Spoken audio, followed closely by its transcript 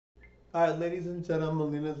All right, ladies and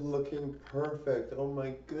gentlemen, Melina's looking perfect. Oh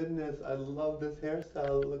my goodness, I love this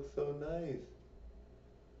hairstyle. It looks so nice.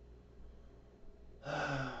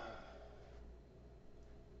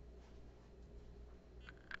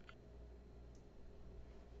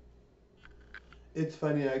 It's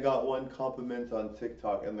funny, I got one compliment on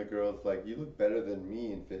TikTok, and the girl's like, "You look better than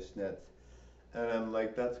me in fishnets." And I'm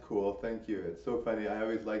like, "That's cool, thank you." It's so funny. I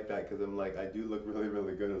always like that because I'm like, I do look really,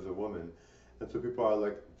 really good as a woman. And so people are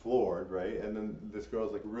like floored, right? And then this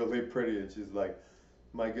girl's like really pretty, and she's like,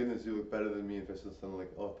 "My goodness, you look better than me in fishnets." And I'm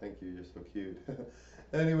like, "Oh, thank you, you're so cute."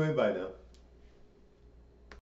 Anyway, bye now.